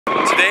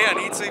Today on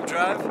Eat Sleep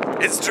Drive,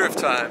 it's drift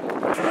time.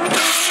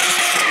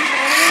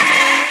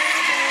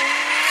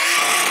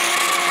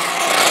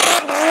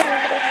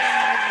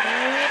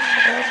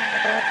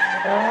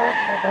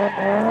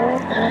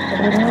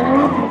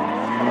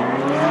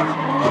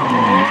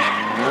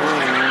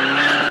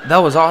 That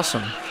was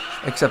awesome,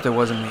 except it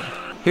wasn't me.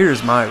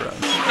 Here's my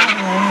run.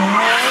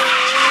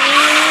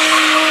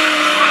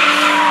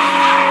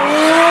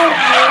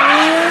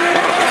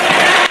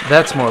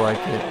 That's more like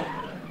it.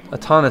 A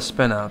ton of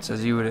spinouts,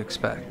 as you would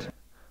expect.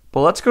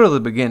 But let's go to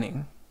the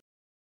beginning.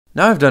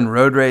 Now I've done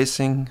road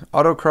racing,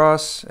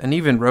 autocross, and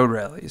even road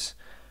rallies,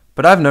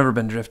 but I've never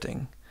been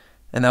drifting,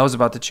 and that was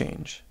about to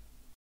change.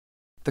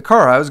 The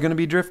car I was going to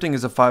be drifting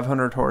is a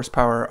 500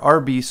 horsepower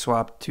RB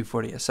swapped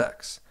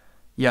 240SX.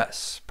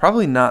 Yes,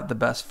 probably not the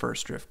best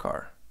first drift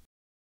car.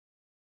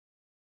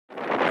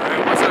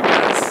 Alright, what's up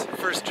guys?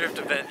 First drift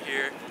event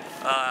here.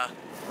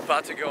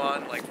 About to go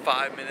on in like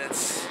 5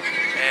 minutes,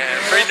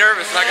 and pretty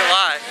nervous, not gonna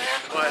lie,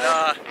 but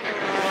I'm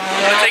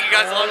gonna take you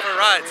guys along for a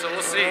ride, so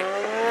we'll see.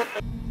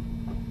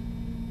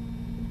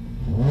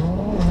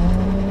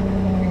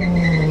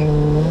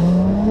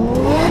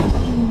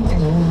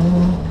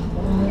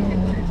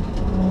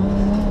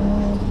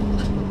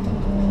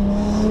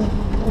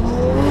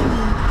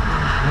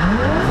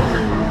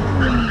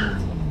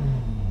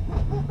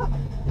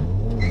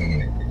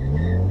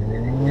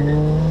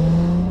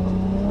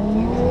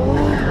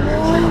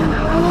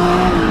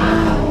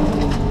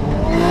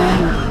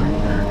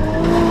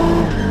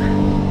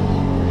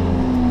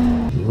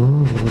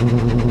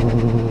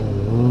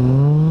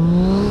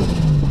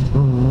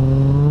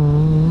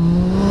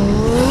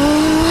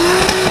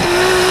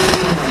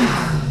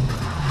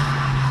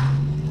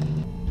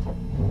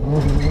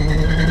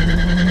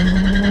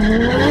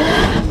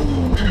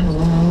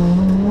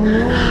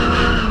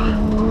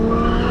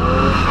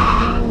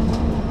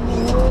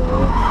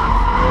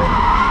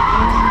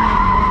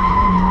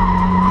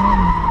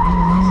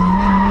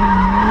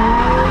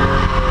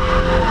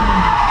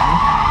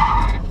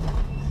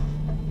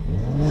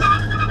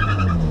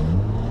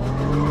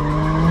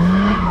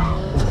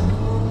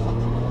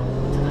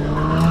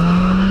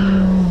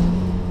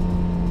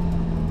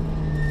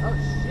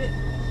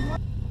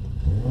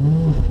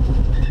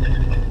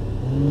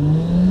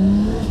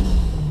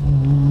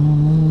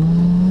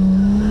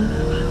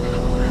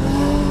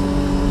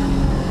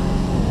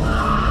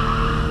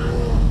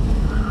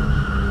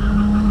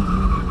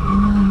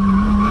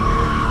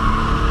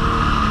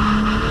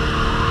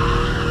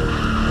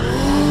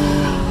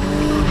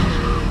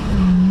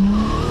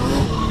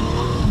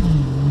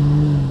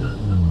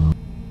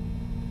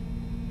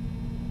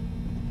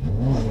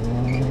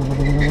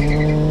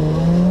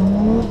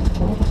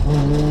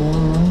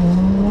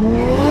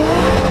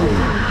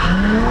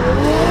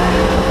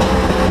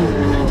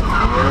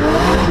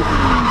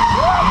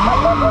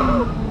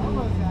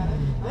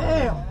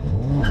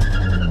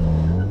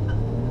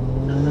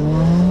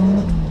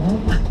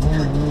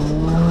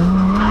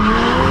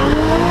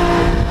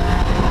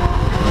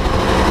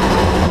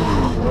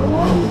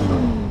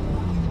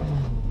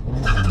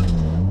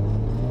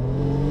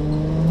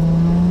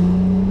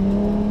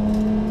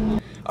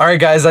 Alright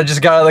guys, I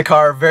just got out of the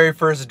car, very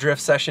first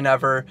drift session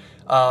ever.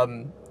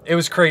 It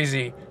was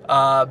crazy,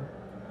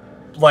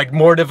 like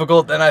more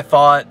difficult than I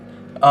thought,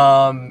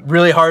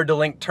 really hard to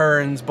link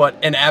turns, but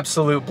an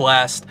absolute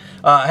blast.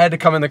 I had to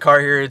come in the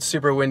car here, it's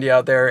super windy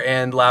out there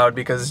and loud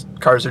because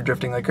cars are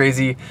drifting like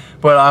crazy,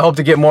 but I hope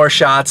to get more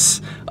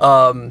shots.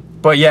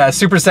 But yeah,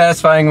 super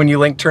satisfying when you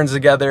link turns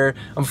together.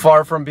 I'm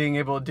far from being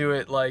able to do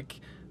it like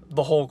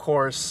the whole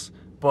course,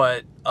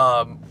 but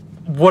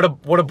what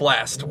a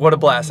blast, what a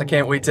blast. I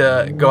can't wait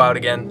to go out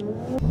again.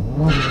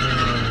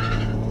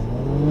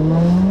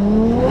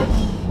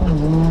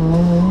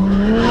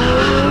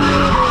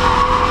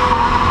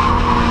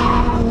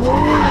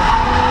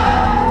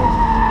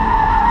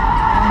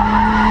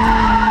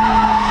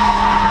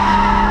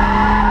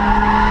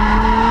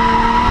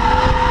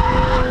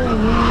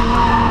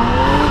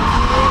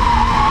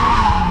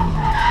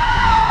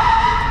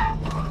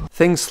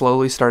 Things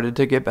slowly started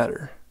to get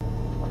better.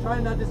 I'm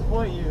trying not to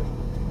disappoint you,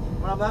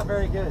 but I'm not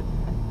very good.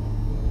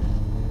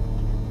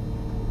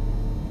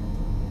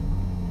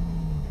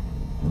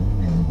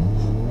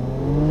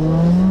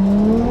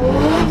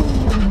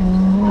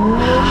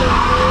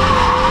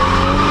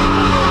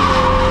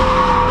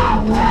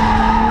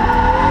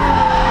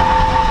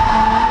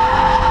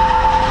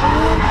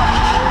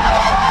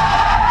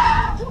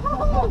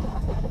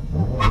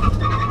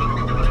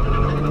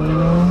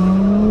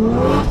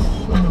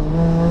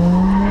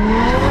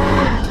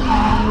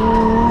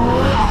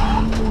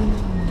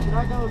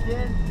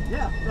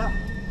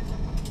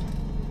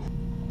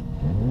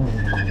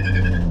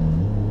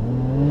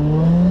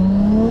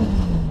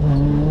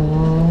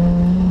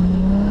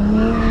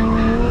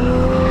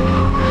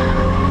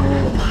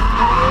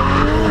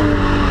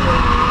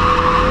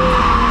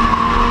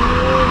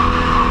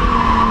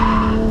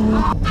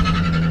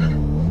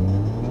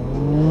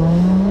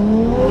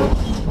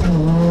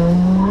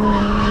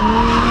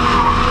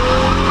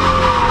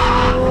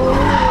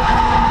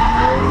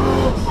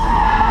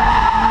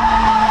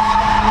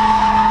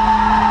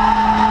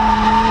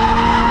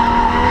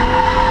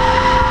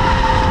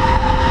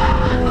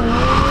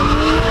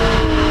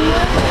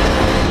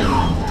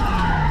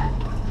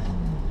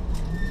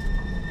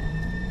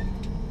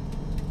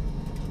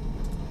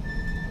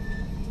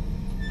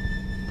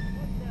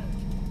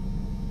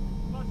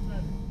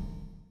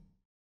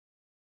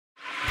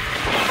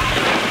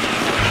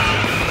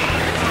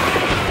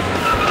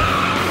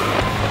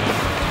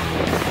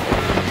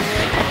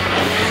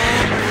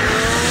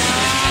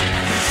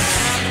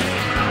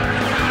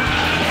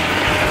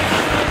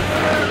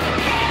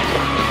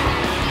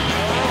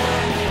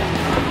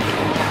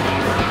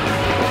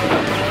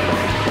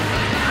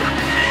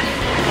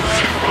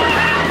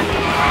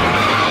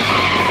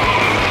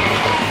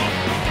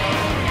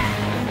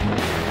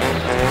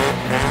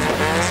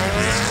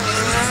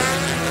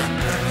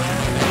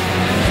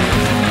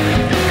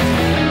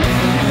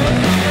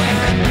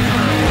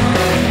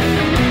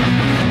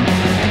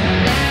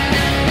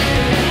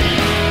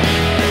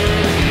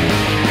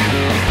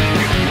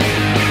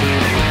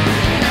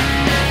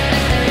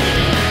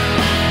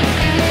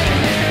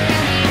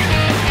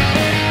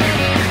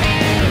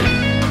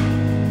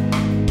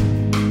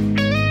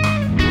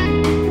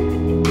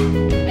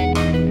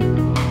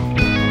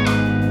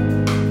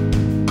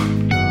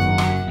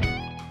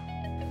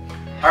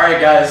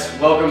 Alright guys,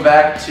 welcome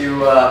back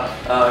to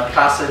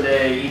Casa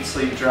Day Eat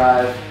Sleep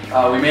Drive.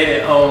 We made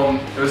it home.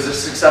 It was a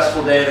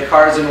successful day. The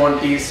car's in one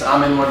piece,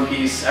 I'm in one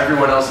piece,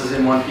 everyone else is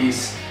in one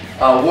piece.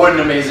 What an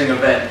amazing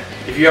event.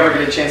 If you ever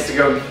get a chance to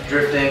go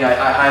drifting, I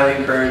highly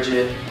encourage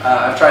it.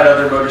 I've tried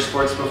other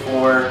motorsports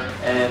before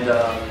and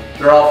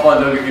they're all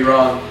fun, don't get me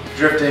wrong.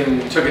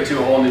 Drifting took it to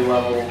a whole new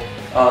level.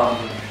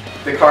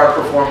 The car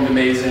performed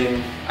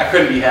amazing. I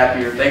couldn't be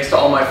happier. Thanks to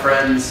all my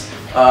friends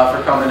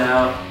for coming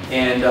out,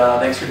 and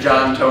thanks for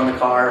John towing the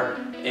car,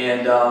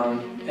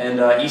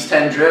 and East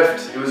 10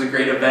 Drift. It was a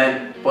great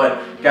event,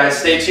 but guys,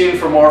 stay tuned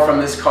for more from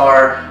this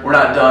car. We're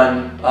not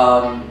done.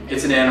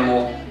 It's an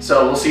animal,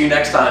 so we'll see you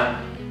next time.